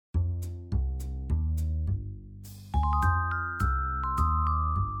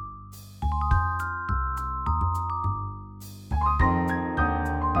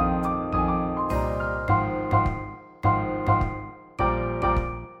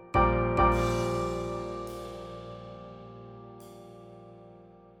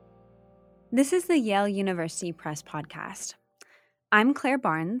This is the Yale University Press Podcast. I'm Claire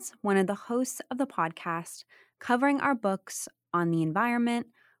Barnes, one of the hosts of the podcast, covering our books on the environment,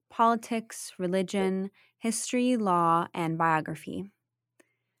 politics, religion, history, law, and biography.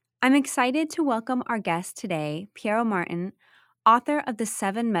 I'm excited to welcome our guest today, Piero Martin, author of The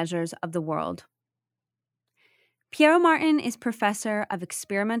 7 Measures of the World. Piero Martin is professor of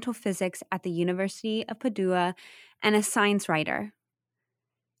experimental physics at the University of Padua and a science writer.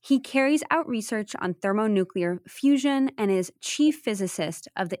 He carries out research on thermonuclear fusion and is chief physicist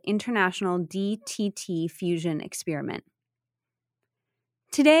of the International DTT Fusion Experiment.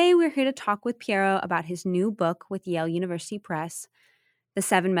 Today, we're here to talk with Piero about his new book with Yale University Press, The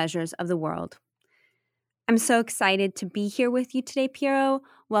 7 Measures of the World. I'm so excited to be here with you today, Piero.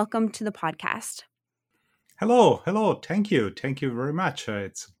 Welcome to the podcast. Hello. Thank you very much.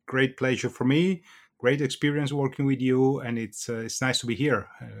 It's a great pleasure for me. Great experience working with you, and it's nice to be here.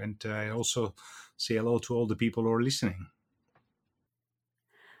 And I also say hello to all the people who are listening.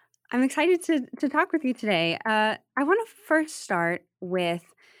 I'm excited to talk with you today. I want to first start with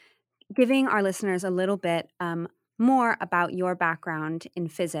giving our listeners a little bit more about your background in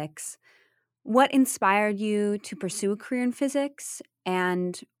physics. What inspired you to pursue a career in physics,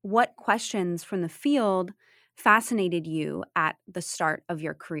 and what questions from the field fascinated you at the start of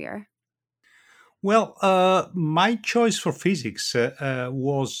your career? Well, my choice for physics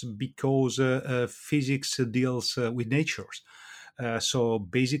was because physics deals with nature. So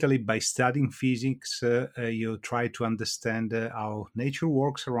basically, by studying physics, you try to understand how nature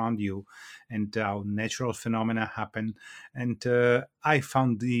works around you and how natural phenomena happen. And I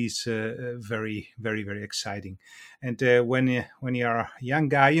found this very exciting. And when you're a young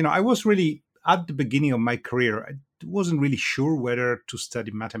guy, I was really at the beginning of my career. I wasn't really sure whether to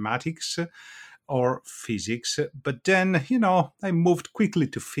study mathematics or physics. But then, I moved quickly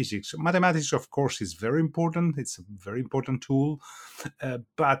to physics. Mathematics, of course, is very important. It's a very important tool.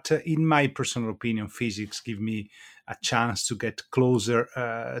 But in my personal opinion, physics give me a chance to get closer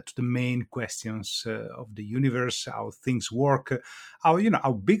to the main questions of the universe, how things work,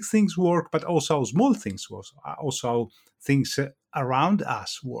 how big things work, but also how small things work, also how things around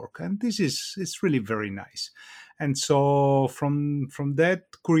us work. And it's really very nice. And so from that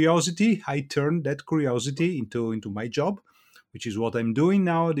curiosity, I turned that curiosity into my job, which is what I'm doing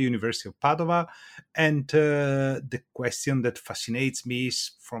now at the University of Padua. And the question that fascinates me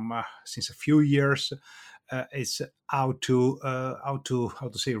is from since a few years is how to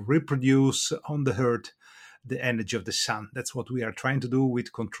say reproduce on the Earth the energy of the sun. That's what we are trying to do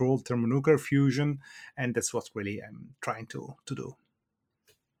with controlled thermonuclear fusion, and that's what really I'm trying to do.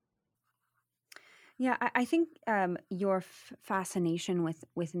 Yeah, I think your fascination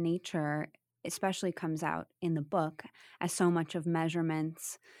with nature especially comes out in the book, as so much of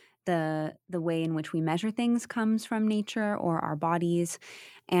measurements, the way in which we measure things comes from nature or our bodies,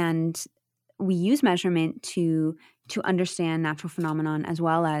 and we use measurement to understand natural phenomenon as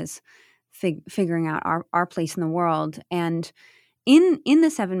well as figuring out our place in the world. And in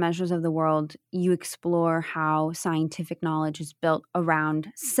the 7 Measures of the World, you explore how scientific knowledge is built around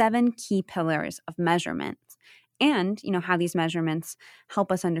 7 key pillars of measurement, and how these measurements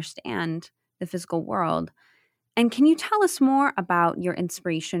help us understand the physical world. And can you tell us more about your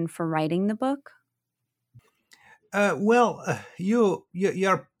inspiration for writing the book? You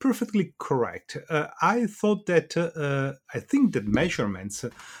are perfectly correct. I think that measurements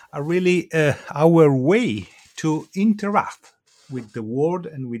are really our way to interact with the world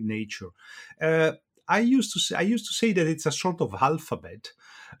and with nature. Uh, I used to say that it's a sort of alphabet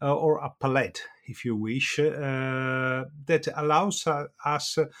or a palette, if you wish, that allows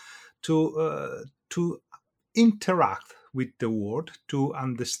us to interact with the world, to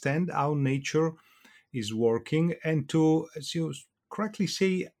understand how nature is working, and to, as you correctly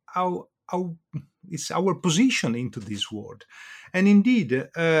say, how is our position into this world. And indeed,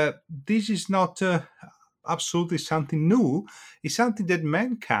 this is not absolutely something new. It's something that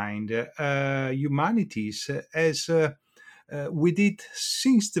mankind, humanities, has we did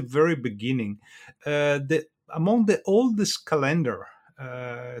since the very beginning. Among the oldest calendar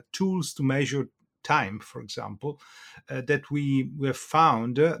tools to measure time, for example, that we have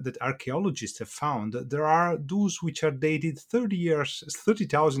found, that archaeologists have found, there are those which are dated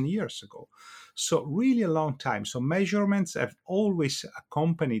 30,000 years ago. So really a long time. So measurements have always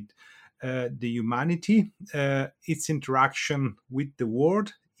accompanied the humanity, its interaction with the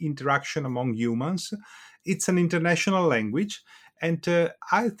world, interaction among humans. It's an international language. And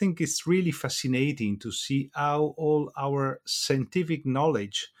I think it's really fascinating to see how all our scientific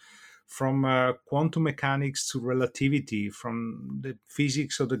knowledge from quantum mechanics to relativity, from the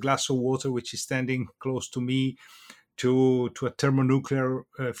physics of the glass of water which is standing close to me to a thermonuclear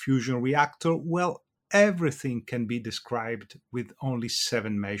fusion reactor. Well, everything can be described with only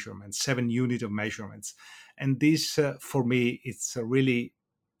seven measurements, seven unit of measurements. And this, for me, it's a really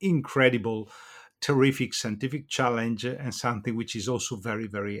incredible, terrific scientific challenge, and something which is also very,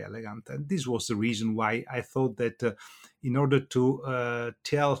 very elegant. And this was the reason why I thought that in order to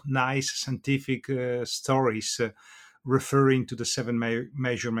tell nice scientific stories, referring to the seven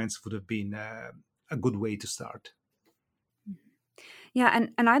measurements would have been a good way to start. Yeah,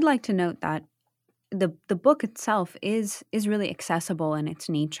 and I'd like to note that the book itself is really accessible in its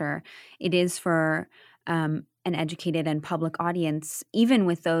nature. It is for an educated and public audience, even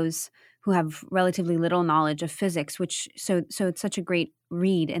with those who have relatively little knowledge of physics. Which so it's such a great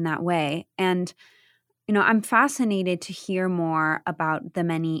read in that way. And I'm fascinated to hear more about the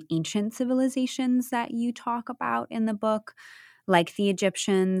many ancient civilizations that you talk about in the book, like the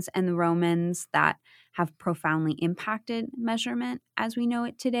Egyptians and the Romans, that have profoundly impacted measurement as we know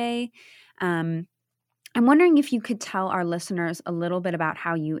it today. Um, I'm wondering if you could tell our listeners a little bit about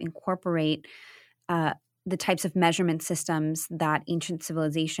how you incorporate uh, the types of measurement systems that ancient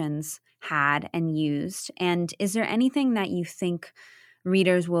civilizations had and used. And is there anything that you think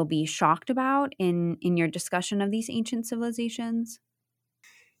readers will be shocked about in your discussion of these ancient civilizations?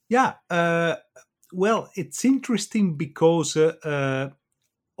 Yeah, well, it's interesting because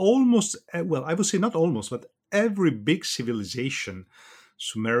almost, well, I would say not almost, but every big civilization,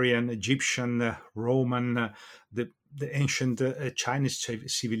 Sumerian, Egyptian, Roman, the ancient Chinese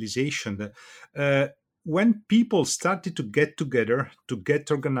civilization, uh, when people started to get together, to get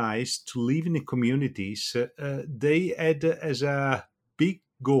organized, to live in the communities, they had as a big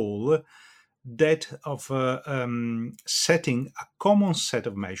goal that of setting a common set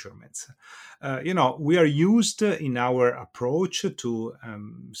of measurements. We are used in our approach to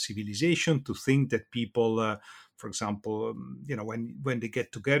civilization to think that people, for example, when they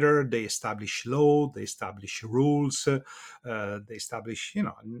get together, they establish law, they establish rules, they establish,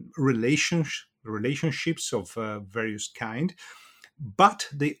 relationships of various kind. But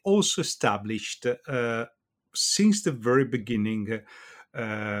they also established, since the very beginning,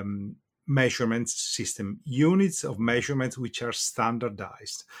 um, measurement system, units of measurements which are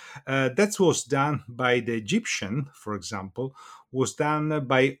standardized. That was done by the Egyptian, for example, was done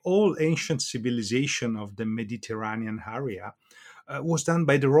by all ancient civilization of the Mediterranean area, was done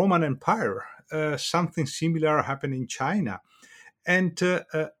by the Roman Empire. Something similar happened in China. And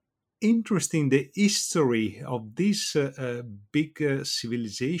interesting, the history of these big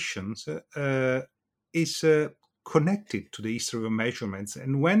civilizations is connected to the history of measurements.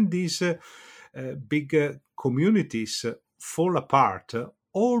 And when these big communities fall apart,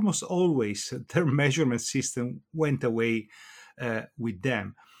 almost always their measurement system went away with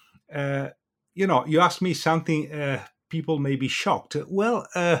them. Uh, you asked me something, people may be shocked. Well,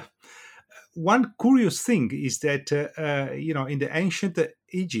 one curious thing is that in the ancient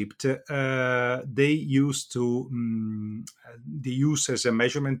Egypt, they use as a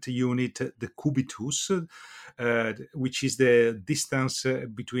measurement unit the cubitus, which is the distance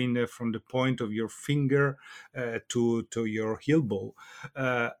between from the point of your finger to your elbow.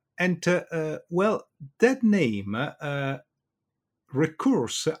 And that name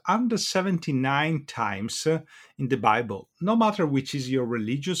recurs 179 times in the Bible, no matter which is your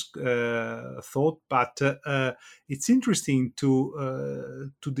religious thought. But it's interesting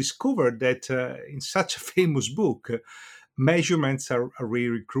to discover that in such a famous book, measurements are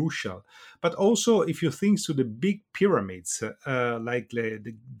really crucial. But also, if you think to the big pyramids, like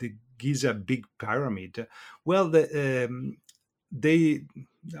the Giza Big Pyramid, well, they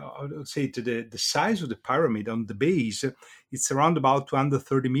I would say to the size of the pyramid on the base, it's around about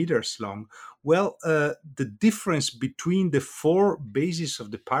 230 meters long. Well, the difference between the four bases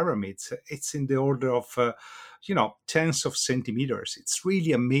of the pyramids, it's in the order of tens of centimeters. It's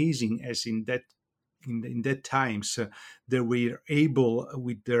really amazing, as in that times they were able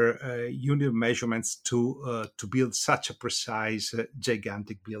with their unit of measurements to build such a precise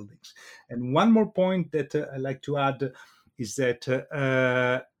gigantic buildings. And one more point that I like to add is that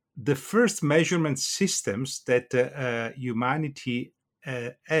the first measurement systems that humanity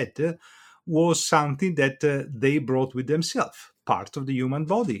had was something that they brought with themselves, part of the human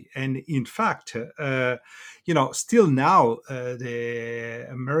body. And in fact, still now, the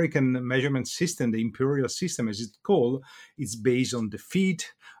American measurement system, the imperial system as it's called, is based on the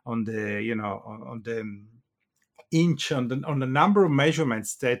feet, on the inch, on the number of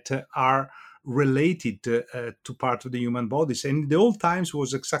measurements that are related to part of the human bodies. And in the old times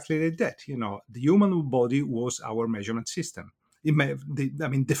was exactly like that. The human body was our measurement system.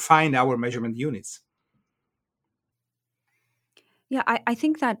 Define our measurement units. Yeah, I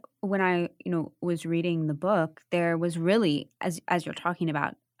think that when I, was reading the book, there was really, as you're talking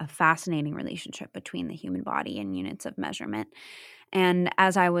about, a fascinating relationship between the human body and units of measurement. And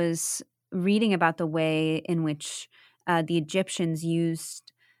as I was reading about the way in which the Egyptians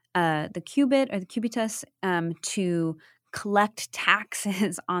used the cubit or the cubitus to collect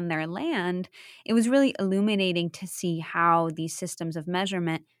taxes on their land, it was really illuminating to see how these systems of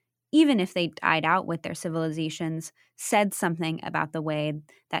measurement, even if they died out with their civilizations, said something about the way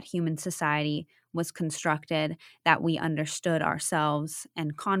that human society was constructed, that we understood ourselves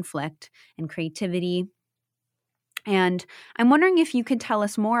and conflict and creativity. And I'm wondering if you could tell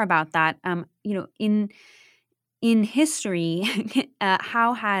us more about that. In history,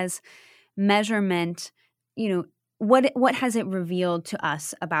 how has measurement, what has it revealed to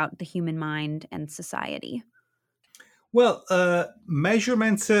us about the human mind and society? Well,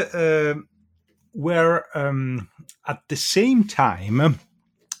 measurements were at the same time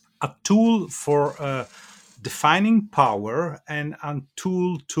a tool for defining power and a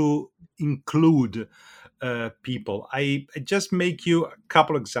tool to include people. I just make you a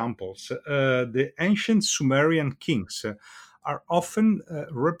couple examples. The ancient Sumerian kings are often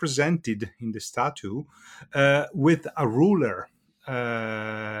represented in the statue with a ruler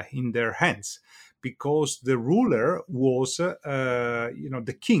in their hands, because the ruler was,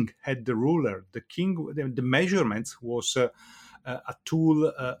 the king had the ruler. The king, the measurements was a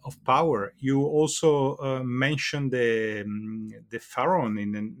tool of power. You also mentioned the pharaoh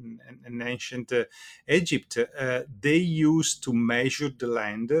in ancient Egypt. They used to measure the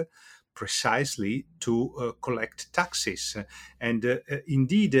land precisely to collect taxes. And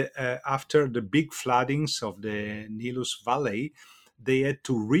indeed, after the big floodings of the Nilus Valley, they had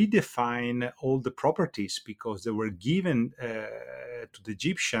to redefine all the properties because they were given to the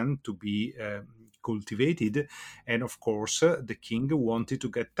Egyptian to be cultivated. And of course, the king wanted to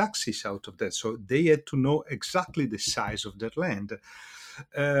get taxes out of that. So they had to know exactly the size of that land.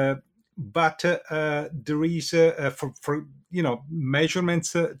 But there is, for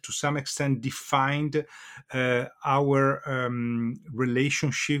measurements to some extent defined our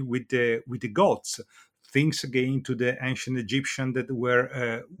relationship with the gods. Things again to the ancient Egyptian that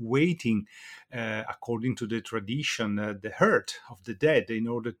were waiting, according to the tradition, the heart of the dead in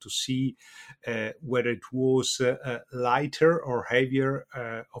order to see whether it was lighter or heavier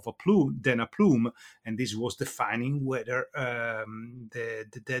of a plume than a plume, and this was defining whether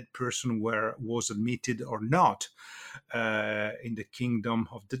the dead person was admitted or not in the kingdom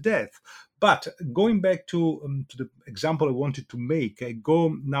of the death. But going back to the example I wanted to make, I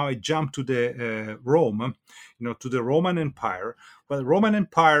jump to the Rome, to the Roman Empire. Well, the Roman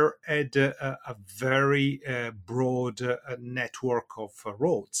Empire had a very broad network of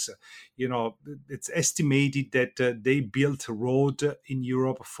roads. It's estimated that they built a road in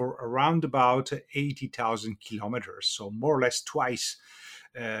Europe for around about 80,000 kilometers, so more or less twice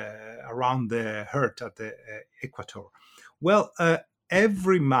around the Earth at the equator. Well,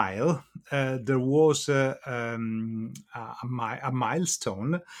 every mile there was a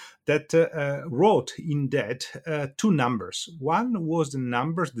milestone that wrote in that two numbers. One was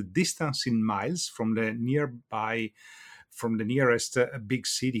the distance in miles from the nearest big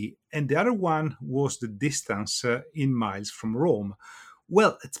city, and the other one was the distance in miles from Rome.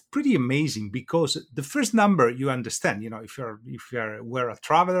 Well, it's pretty amazing because the first number you understand, if you were a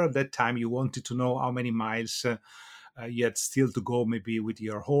traveler at that time, you wanted to know how many miles you had still to go, maybe with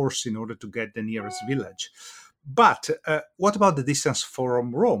your horse, in order to get the nearest village. But what about the distance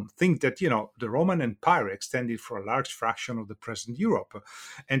from Rome? Think that the Roman Empire extended for a large fraction of the present Europe,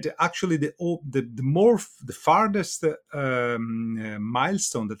 and actually the farthest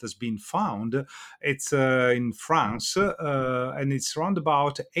milestone that has been found, it's in France, and it's around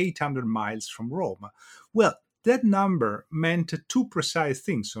about 800 miles from Rome. Well, that number meant two precise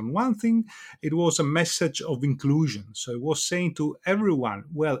things. On one thing, it was a message of inclusion. So it was saying to everyone,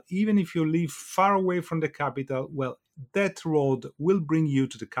 well, even if you live far away from the capital, well, that road will bring you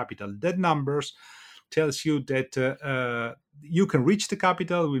to the capital. That numbers tells you that you can reach the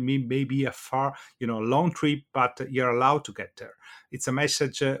capital with me, maybe a far, long trip, but you're allowed to get there. It's a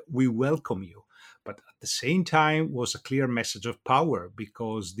message, we welcome you. But at the same time was a clear message of power,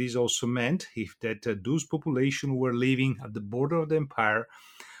 because this also meant if that those population were living at the border of the empire,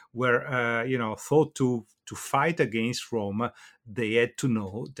 were thought to fight against Rome, they had to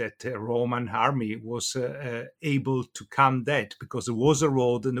know that the Roman army was able to come that, because there was a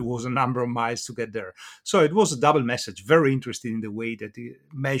road and there was a number of miles to get there. So it was a double message. Very interesting in the way that the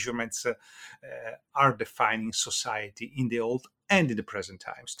measurements are defining society in the old and in the present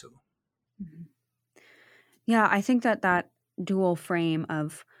times too. Mhm. Yeah, I think that that dual frame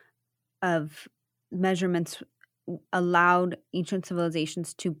of measurements allowed ancient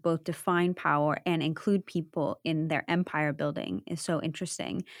civilizations to both define power and include people in their empire building is so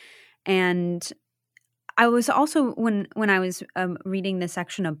interesting. And I was also when I was reading the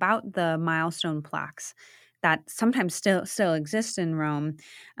section about the milestone plaques that sometimes still exist in Rome.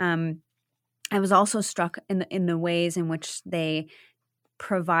 Um, I was also struck in the ways in which they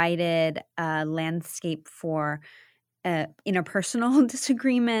provided a landscape for interpersonal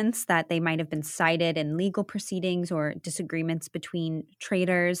disagreements that they might have been cited in legal proceedings or disagreements between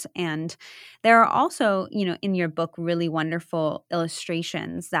traders. And there are also, in your book, really wonderful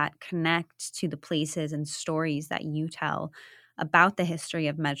illustrations that connect to the places and stories that you tell about the history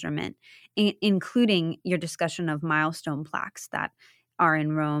of measurement, including your discussion of milestone plaques that are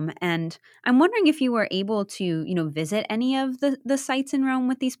in Rome. And I'm wondering if you were able to, visit any of the sites in Rome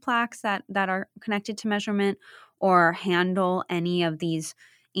with these plaques that are connected to measurement, or handle any of these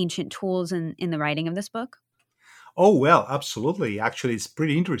ancient tools in the writing of this book? Oh, well, absolutely. Actually, it's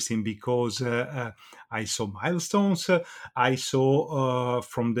pretty interesting because I saw milestones. I saw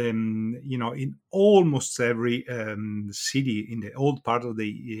from the, in almost every city in the old part of the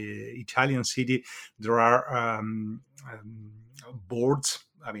Italian city, there are boards,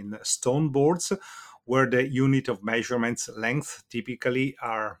 I mean, stone boards, where the unit of measurements length typically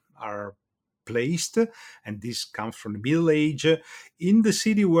are placed, and this comes from the Middle Age. In the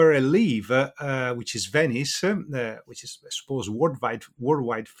city where I live, which is Venice, which is, I suppose,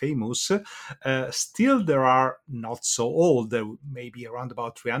 worldwide famous, still there are not so old, maybe around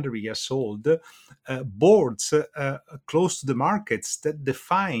about 300 years old, boards close to the markets that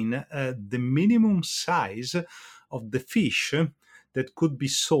define the minimum size of the fish that could be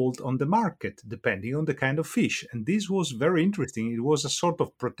sold on the market, depending on the kind of fish. And this was very interesting. It was a sort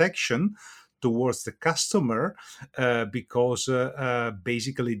of protection towards the customer, because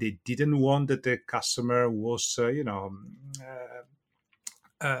basically they didn't want that the customer was,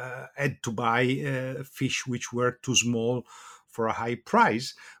 had to buy fish which were too small for a high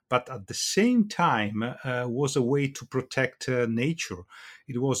price, but at the same time was a way to protect nature.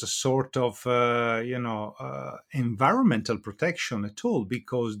 It was a sort of environmental protection at all,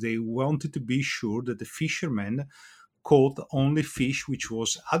 because they wanted to be sure that the fishermen caught only fish which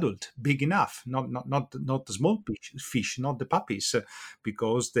was adult, big enough, not the small fish, not the puppies,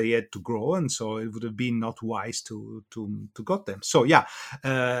 because they had to grow, and so it would have been not wise to got them. So yeah,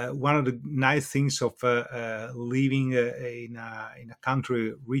 one of the nice things of living in a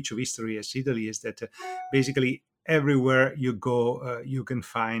country rich of history as Italy is that basically everywhere you go, you can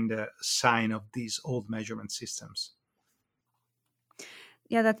find a sign of these old measurement systems.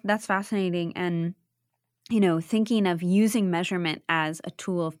 Yeah, that's fascinating. And thinking of using measurement as a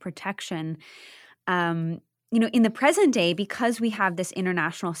tool of protection. In the present day, because we have this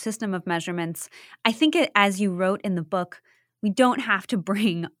international system of measurements, I think as you wrote in the book, we don't have to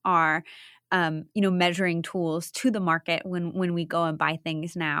bring our measuring tools to the market when we go and buy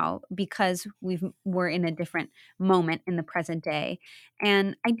things now, because we're in a different moment in the present day.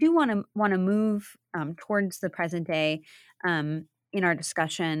 And I do want to move towards the present day in our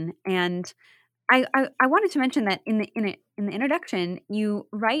discussion. And I wanted to mention that in the introduction, you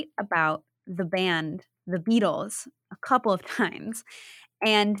write about the band, the Beatles, a couple of times,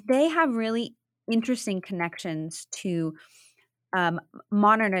 and they have really interesting connections to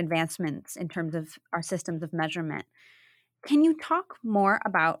modern advancements in terms of our systems of measurement. Can you talk more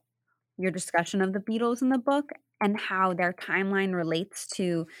about your discussion of the Beatles in the book and how their timeline relates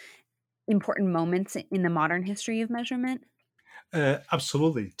to important moments in the modern history of measurement?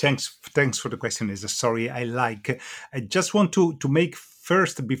 Absolutely. Thanks for the question. Is a story I like. I just want to make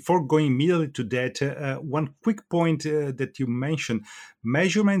first, before going immediately to that, one quick point that you mentioned.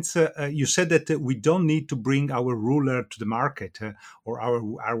 Measurements. You said that we don't need to bring our ruler to the market, or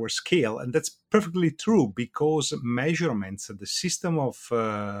our scale, and that's perfectly true, because measurements, the system of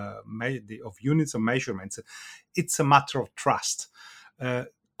units of measurements, it's a matter of trust. Uh,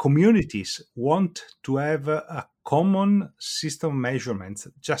 Communities want to have a common system of measurements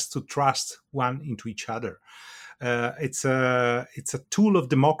just to trust one into each other. It's a tool of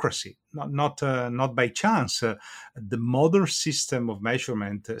democracy, not by chance. The modern system of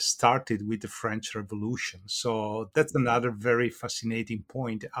measurement started with the French Revolution. So that's another very fascinating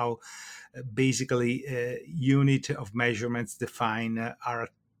point. How basically unit of measurements define our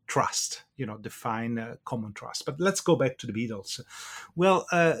trust, define common trust. But let's go back to the Beatles. Well,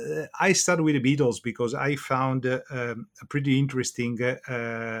 I started with the Beatles because I found a pretty interesting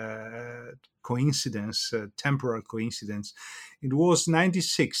coincidence, temporal coincidence. It was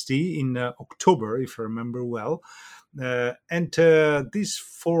 1960 in October, if I remember well. And these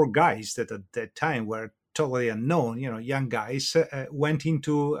four guys that at that time were totally unknown, young guys, went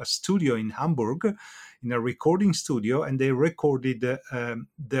into a studio in Hamburg, in a recording studio, and they recorded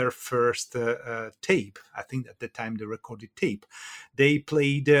their first tape. I think at the time they recorded tape. They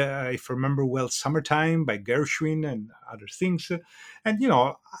played, if I remember well, "Summertime" by Gershwin and other things. And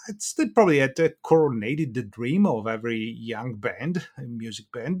it's that probably had coronated the dream of every young band,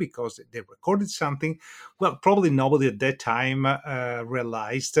 music band, because they recorded something. Well, probably nobody at that time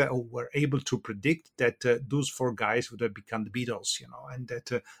realized or were able to predict that those four guys would have become the Beatles, and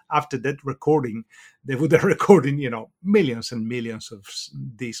that after that recording, they would have recorded, millions and millions of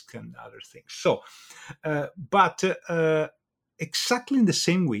discs and other things. So, but exactly in the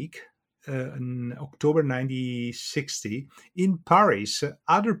same week, in October 1960, in Paris,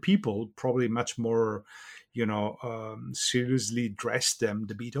 other people, probably much more, seriously dressed than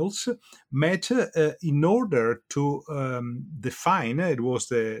the Beatles, met in order to define. It was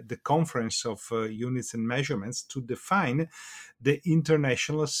the conference of units and measurements to define the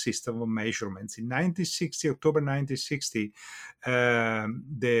international system of measurements. In 1960, October 1960,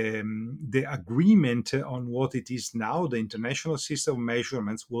 the agreement on what it is now, the international system of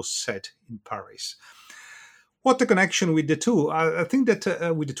measurements, was set in Paris. What the connection with the two? I think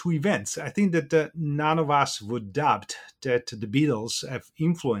that with the two events, I think that none of us would doubt that the Beatles have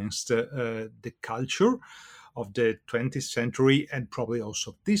influenced the culture of the 20th century and probably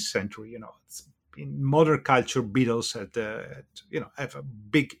also this century. In modern culture, Beatles have a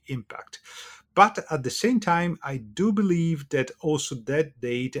big impact. But at the same time, I do believe that also that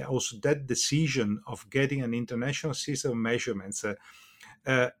date, also that decision of getting an international system of measurements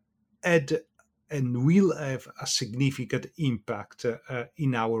had and will have a significant impact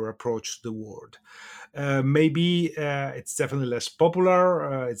in our approach to the world. Maybe it's definitely less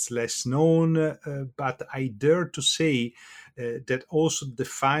popular, it's less known, but I dare to say that also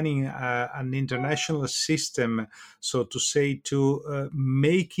defining an international system, so to say, to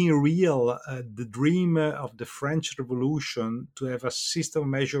making real the dream of the French Revolution to have a system of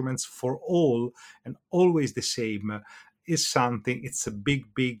measurements for all and always the same, is something. It's a big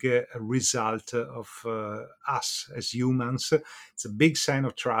result of us as humans. It's a big sign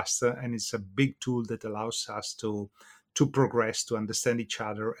of trust, and it's a big tool that allows us to progress, to understand each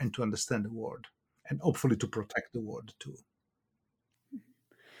other, and to understand the world, and hopefully to protect the world too.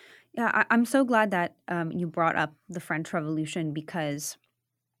 Yeah, I'm so glad that you brought up the French Revolution because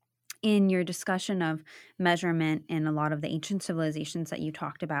in your discussion of measurement in a lot of the ancient civilizations that you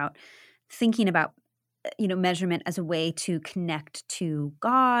talked about, thinking about measurement as a way to connect to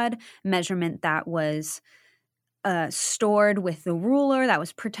God, measurement that was stored with the ruler, that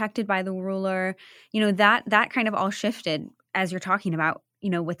was protected by the ruler, that kind of all shifted as you're talking about,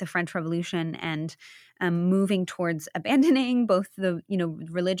 with the French Revolution and moving towards abandoning both the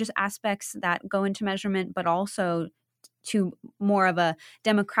religious aspects that go into measurement, but also to more of a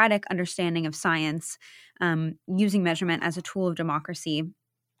democratic understanding of science, using measurement as a tool of democracy.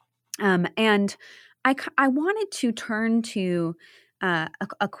 And I wanted to turn to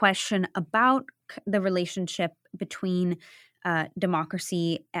a question about the relationship between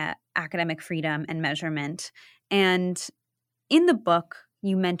democracy, academic freedom, and measurement. And in the book,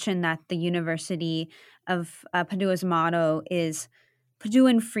 you mentioned that the University of Padua's motto is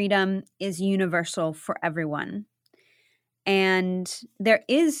 "Paduan freedom is universal for everyone." And there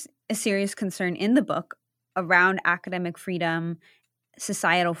is a serious concern in the book around academic freedom,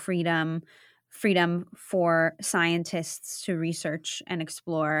 societal freedom, freedom for scientists to research and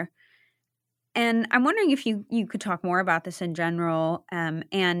explore. And I'm wondering if you could talk more about this in general,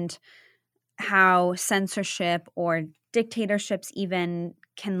 and how censorship or dictatorships even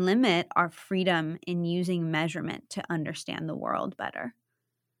can limit our freedom in using measurement to understand the world better.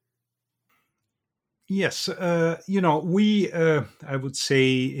 Yes, we I would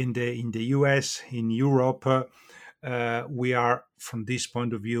say in the U.S., in Europe, we are from this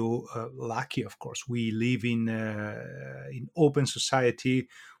point of view lucky. Of course, we live in open society.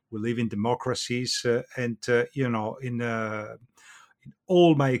 We live in democracies, and in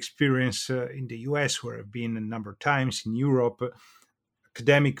all my experience in the US, where I've been a number of times, in Europe,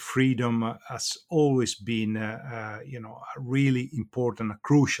 academic freedom has always been, a really important, a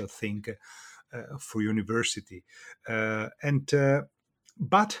crucial thing for university. And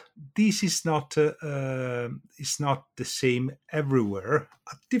But this is not the same everywhere,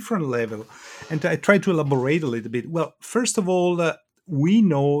 at different level. And I try to elaborate a little bit. Well, first of all, we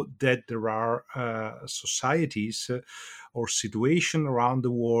know that there are societies or situation around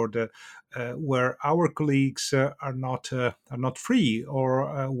the world where our colleagues are not free,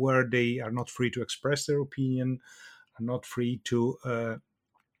 or where they are not free to express their opinion, are not free to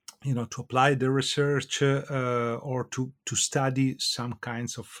to apply the research, or to study some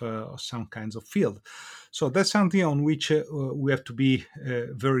kinds of field. So that's something on which we have to be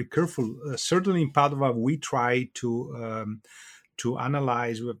very careful. Certainly in Padova, we try to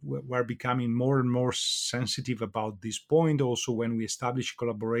analyze. We're becoming more and more sensitive about this point. Also, when we establish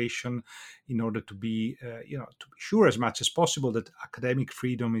collaboration, in order to be to be sure as much as possible that academic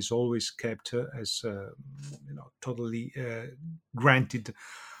freedom is always kept as totally granted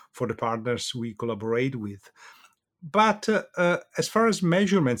for the partners we collaborate with. But as far as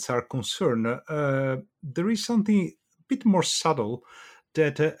measurements are concerned, there is something a bit more subtle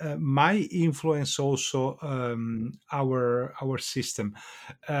that might influence also our system.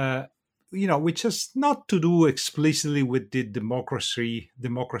 Uh, which has not to do explicitly with the democracy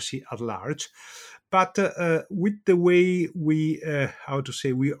at large, but with the way we how to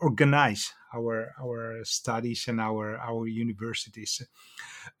say we organize our studies and our universities.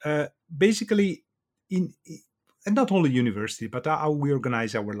 Basically, in and not only university, but how we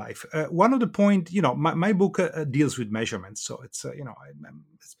organize our life. One of the point, my book deals with measurements, so it's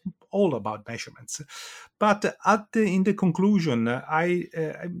it's all about measurements. But in the conclusion, I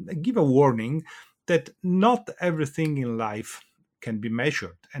give a warning that not everything in life can be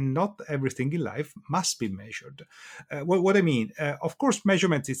measured, and not everything in life must be measured. What I mean, of course,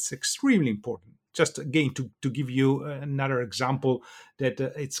 measurement is extremely important. Just again, to give you another example, that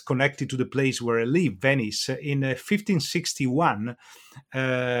it's connected to the place where I live, Venice. In 1561,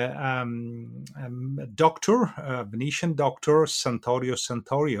 a doctor, a Venetian doctor,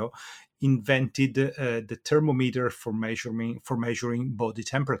 Santorio, invented the thermometer for measuring body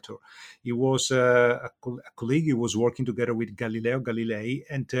temperature. He was a colleague. He was working together with Galileo Galilei,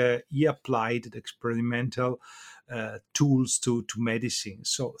 and he applied the experimental tools to medicine.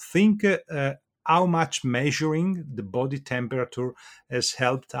 So think how much measuring the body temperature has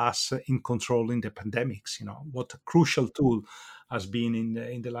helped us in controlling the pandemics. What a crucial tool has been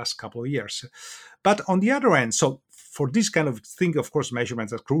in the last couple of years. But on the other hand, so for this kind of thing, of course,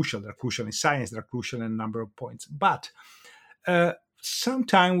 measurements are crucial. They're crucial in science. They're crucial in a number of points. But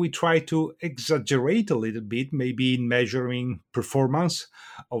sometimes we try to exaggerate a little bit, maybe in measuring performance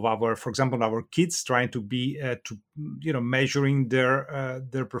of for example, our kids, trying to be measuring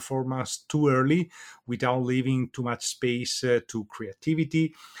their performance too early, without leaving too much space to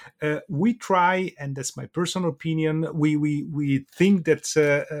creativity. We try, and that's my personal opinion, we think that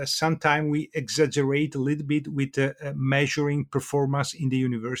sometimes we exaggerate a little bit with measuring performance in the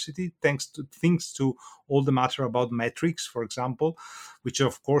university, thanks to all the matter about metrics, for example, which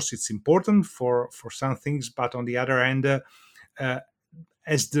of course it's important for some things, but on the other hand,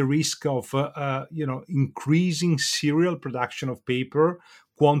 as the risk of increasing serial production of paper,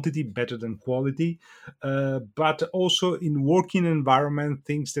 quantity better than quality, but also in working environment,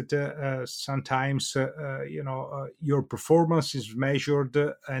 things that sometimes your performance is measured,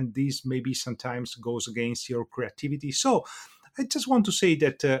 and this maybe sometimes goes against your creativity. So I just want to say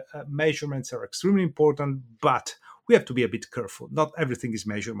that measurements are extremely important, but we have to be a bit careful. Not everything is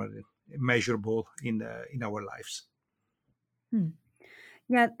measurable in our lives. Hmm.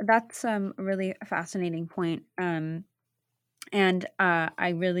 Yeah, that's a really fascinating point. And I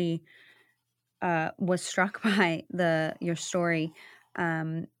really was struck by your story,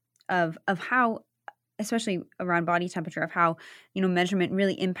 um, of how, especially around body temperature, of how measurement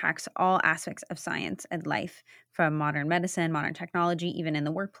really impacts all aspects of science and life, from modern medicine, modern technology, even in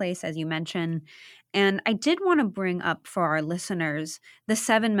the workplace, as you mentioned. And I did want to bring up for our listeners the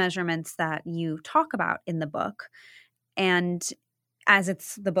 7 measurements that you talk about in the book. And as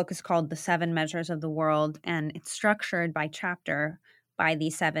the book is called The 7 Measures of the World, and it's structured by chapter by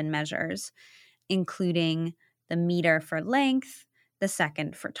these 7 measures, including the meter for length, the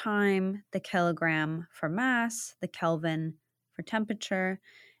second for time, the kilogram for mass, the Kelvin for temperature,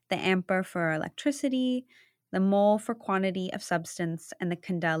 the ampere for electricity, the mole for quantity of substance, and the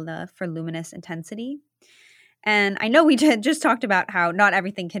candela for luminous intensity. And I know we just talked about how not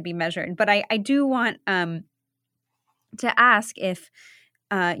everything can be measured, but I do want to ask if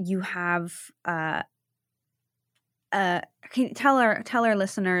you have can you tell our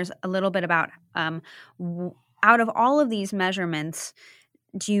listeners a little bit about out of all of these measurements,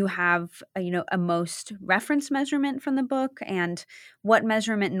 do you have a most referenced measurement from the book, and what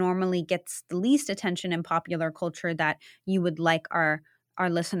measurement normally gets the least attention in popular culture that you would like our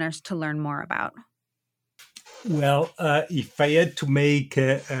listeners to learn more about? Well, if I had to make,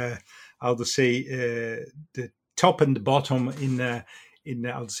 how to say, the top and the bottom I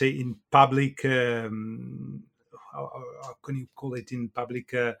would say, in public, how can you call it, in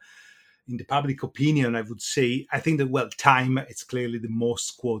the public opinion, I would say, I think that, well, time, it's clearly the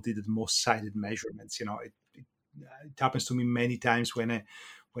most quoted, the most cited measurements. It happens to me many times when I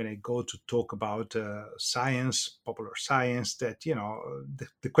go to talk about science, popular science, that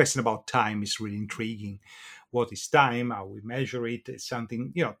the question about time is really intriguing. What is time? How we measure it? It's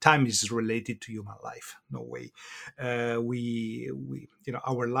something, time is related to human life. No way. We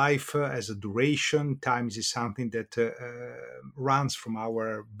our life has a duration. Time is something that runs from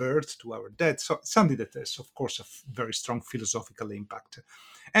our birth to our death. So something that has, of course, a very strong philosophical impact.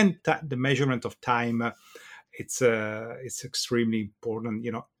 And the measurement of time, it's extremely important.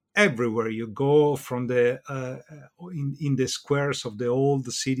 Everywhere you go, from the in the squares of the old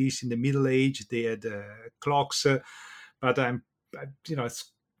cities in the Middle Age, they had clocks. But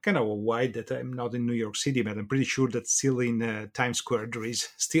it's kind of wide that I'm not in New York City, but I'm pretty sure that still in Times Square there is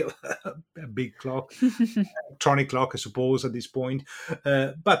still a big clock, electronic clock, I suppose, at this point.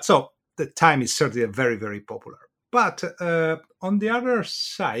 But so the time is certainly a very, very popular. But on the other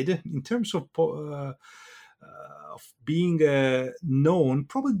side, in terms of being known,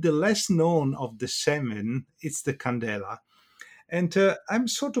 probably the less known of the seven, it's the candela. And I'm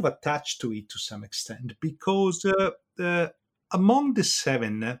sort of attached to it to some extent, because among the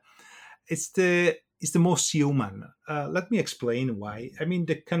seven, it's the most human. Let me explain why. I mean,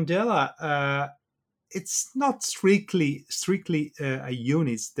 the candela, it's not strictly a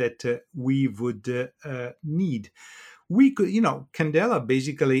unit that we would need. We could, candela,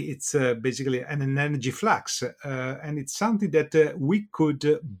 basically, it's basically an energy flux, and it's something that we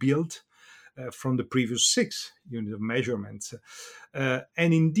could build from the previous six unit of measurements.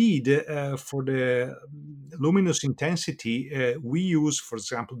 And indeed, for the luminous intensity, we use, for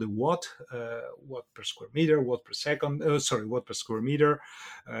example, the watt per square meter, watt per second, watt per square meter.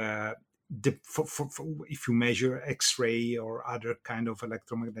 If you measure X-ray or other kind of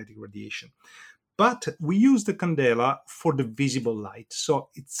electromagnetic radiation. But we use the candela for the visible light. So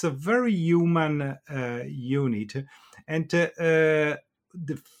it's a very human unit. And the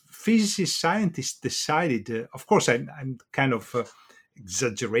physicist scientists decided, of course, I'm kind of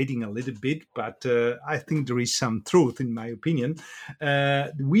exaggerating a little bit, but I think there is some truth in my opinion.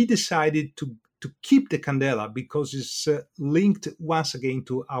 We decided to keep the candela because it's linked once again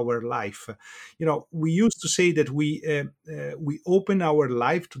to our life. We used to say that we open our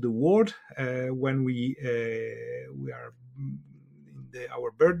life to the world when we are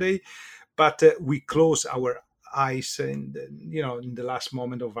our birthday, but we close our eyes in the last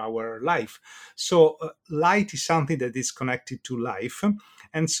moment of our life. So light is something that is connected to life,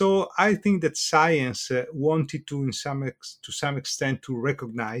 and so I think that science wanted to to some extent to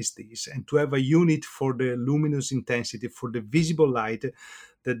recognize this and to have a unit for the luminous intensity, for the visible light,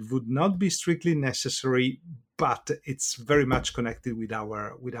 that would not be strictly necessary, but it's very much connected with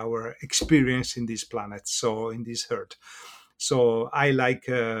our experience in this planet, so in this earth. So I like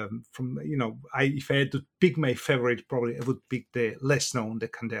if I had to pick my favorite, probably I would pick the less known, the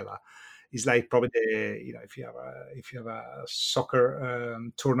candela. It's like probably if you have a soccer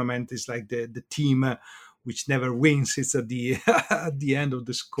tournament, it's like the team which never wins. It's at the at the end of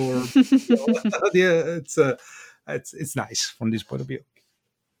the score. Yeah, it's nice from this point of view.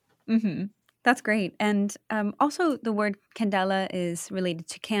 Hmm. That's great. And also, the word candela is related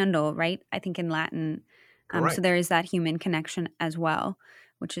to candle, right? I think in Latin. So Correct. there is that human connection as well,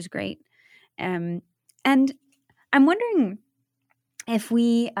 which is great. Um, and I'm wondering if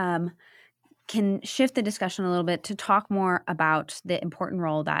we can shift the discussion a little bit to talk more about the important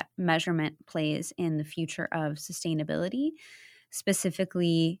role that measurement plays in the future of sustainability,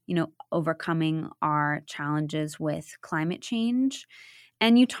 specifically, overcoming our challenges with climate change.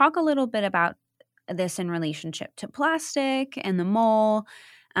 And you talk a little bit about this in relationship to plastic and the mole,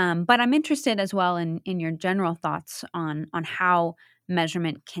 but I'm interested as well in your general thoughts on how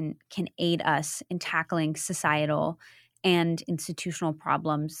measurement can aid us in tackling societal and institutional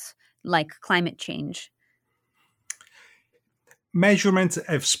problems like climate change. Measurements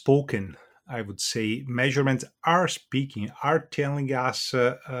have spoken. I would say measurements are speaking, are telling us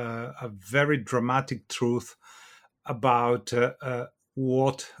a very dramatic truth about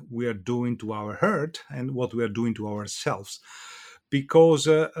what we are doing to our heart and what we are doing to ourselves. Because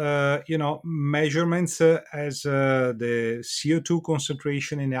measurements as the CO2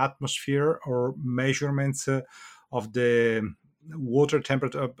 concentration in the atmosphere, or measurements of the water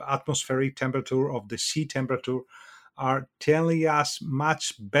temperature, atmospheric temperature, of the sea temperature, are telling us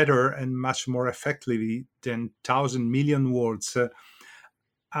much better and much more effectively than 1,000 million words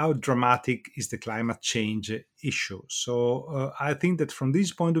how dramatic is the climate change issue. So I think that from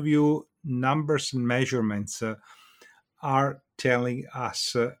this point of view, numbers and measurements are telling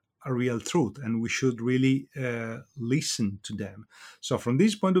us a real truth, and we should really listen to them. So from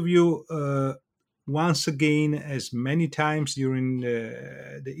this point of view, once again, as many times during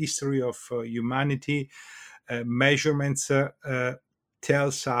the history of humanity, measurements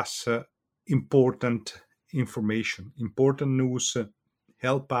tells us important information, important news,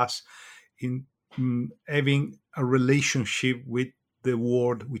 help us in having a relationship with the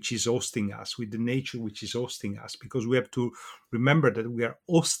world which is hosting us, with the nature which is hosting us, because we have to remember that we are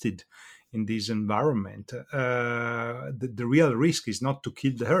hosted in this environment. The real risk is not to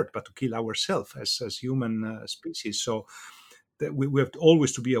kill the earth, but to kill ourselves as human species. So that we have to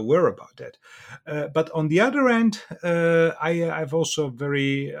always to be aware about that. But on the other hand, I have also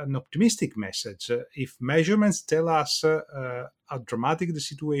very an optimistic message. If measurements tell us how dramatic the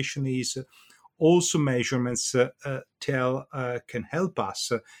situation is, also measurements can help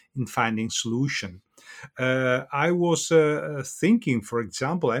us in finding solution. I was thinking, for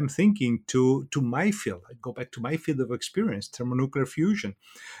example, I'm thinking to my field. I go back to my field of experience, thermonuclear fusion.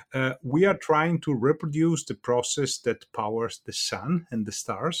 We are trying to reproduce the process that powers the sun and the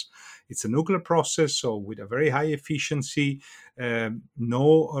stars. It's a nuclear process, so with a very high efficiency,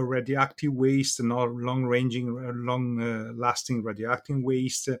 no radioactive waste, no long-lasting radioactive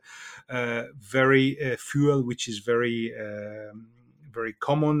waste, very fuel which is very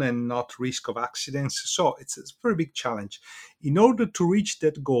common and not risk of accidents. So it's a very big challenge. In order to reach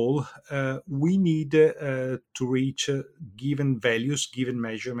that goal, we need to reach given values, given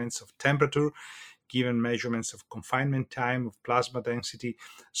measurements of temperature, given measurements of confinement time, of plasma density.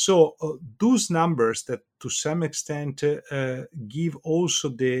 So those numbers that to some extent give also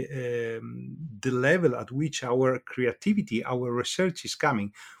the level at which our creativity, our research is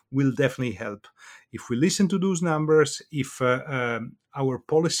coming, will definitely help. If we listen to those numbers, if our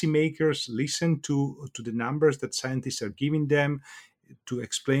policymakers listen to the numbers that scientists are giving them to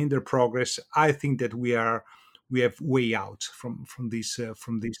explain their progress, I think that we have way out from this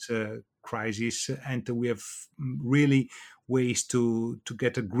crisis, and we have really ways to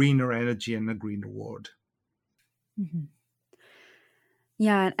get a greener energy and a greener world. Mhm.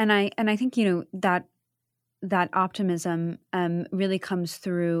 Yeah, and I think that optimism really comes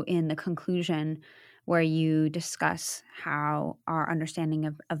through in the conclusion, where you discuss how our understanding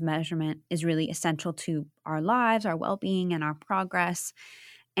of measurement is really essential to our lives, our well-being, and our progress,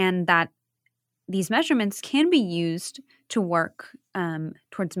 and that these measurements can be used to work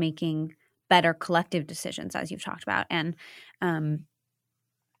towards making better collective decisions, as you've talked about. And um,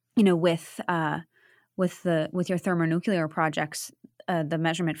 with your thermonuclear projects, the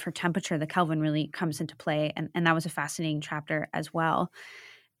measurement for temperature, the Kelvin, really comes into play, and that was a fascinating chapter as well.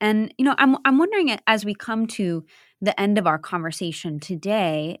 And I'm wondering, as we come to the end of our conversation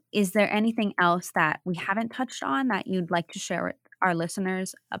today, is there anything else that we haven't touched on that you'd like to share with our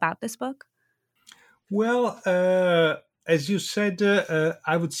listeners about this book? Well, as you said,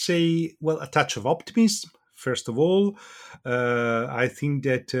 I would say, well, a touch of optimism. First of all, I think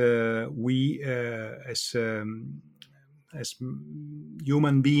that we, as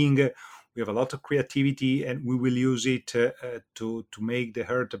human being, we have a lot of creativity, and we will use it to make the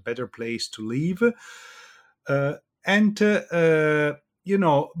earth a better place to live. And the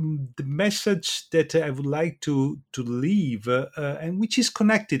message that I would like to leave, and which is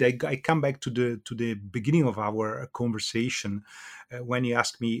connected. I come back to the beginning of our conversation, when you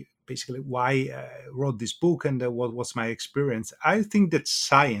asked me basically why I wrote this book and what was my experience. I think that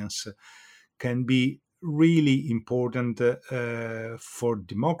science can be really important for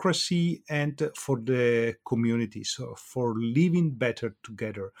democracy and for the community, so for living better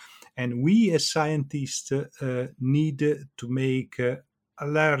together. And we as scientists need to make a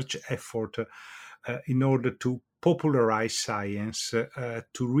large effort in order to popularize science,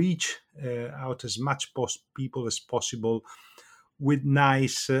 to reach out as much people as possible with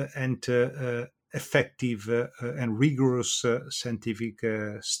nice and effective and rigorous scientific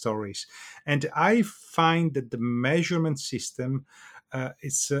stories. And I find that the measurement system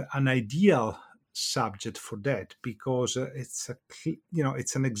is an ideal subject for that, because it's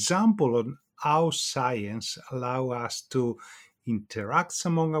an example on how science allow us to interact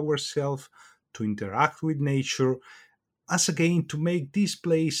among ourselves, to interact with nature, as again to make this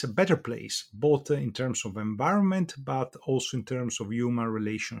place a better place, both in terms of environment, but also in terms of human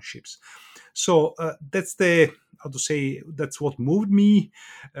relationships. So that's the how to say that's what moved me,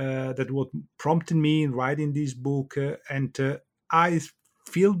 that what prompted me in writing this book, and I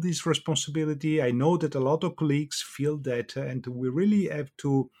feel this responsibility. I know that a lot of colleagues feel that, and we really have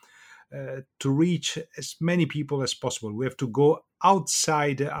to reach as many people as possible. We have to go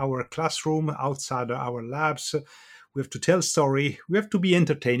outside our classroom, outside our labs. We have to tell story. We have to be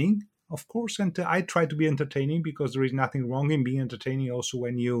entertaining, of course, and I try to be entertaining because there is nothing wrong in being entertaining. Also,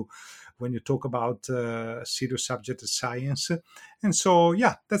 when you talk about serious subject as science, and so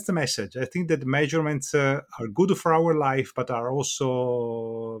yeah, that's the message. I think that the measurements are good for our life, but are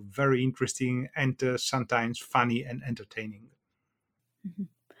also very interesting and sometimes funny and entertaining. Mhm.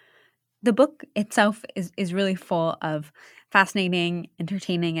 The book itself is really full of fascinating,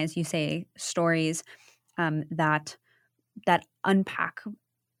 entertaining, as you say, stories that unpack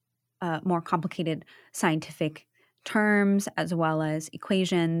more complicated scientific terms as well as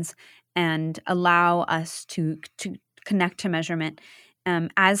equations and allow us to connect to measurement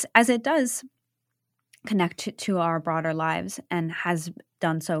as it does connect to our broader lives and has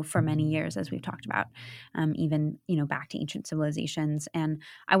done so for many years, as we've talked about, even back to ancient civilizations. And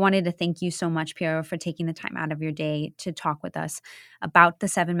I wanted to thank you so much, Piero, for taking the time out of your day to talk with us about the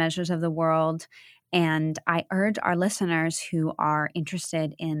seven measures of the world. And I urge our listeners who are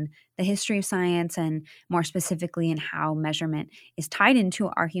interested in the history of science and more specifically in how measurement is tied into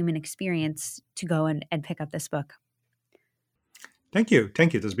our human experience to go and pick up this book. Thank you.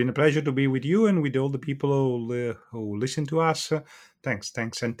 Thank you. It has been a pleasure to be with you and with all the people who listen to us. Thanks.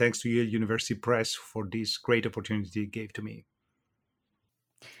 And thanks to Yale University Press for this great opportunity it gave to me.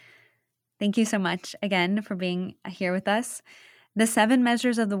 Thank you so much again for being here with us. The Seven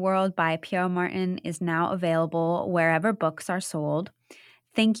Measures of the World by Piero Martin is now available wherever books are sold.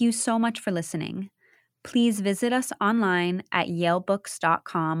 Thank you so much for listening. Please visit us online at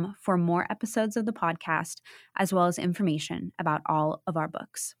yalebooks.com for more episodes of the podcast, as well as information about all of our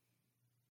books.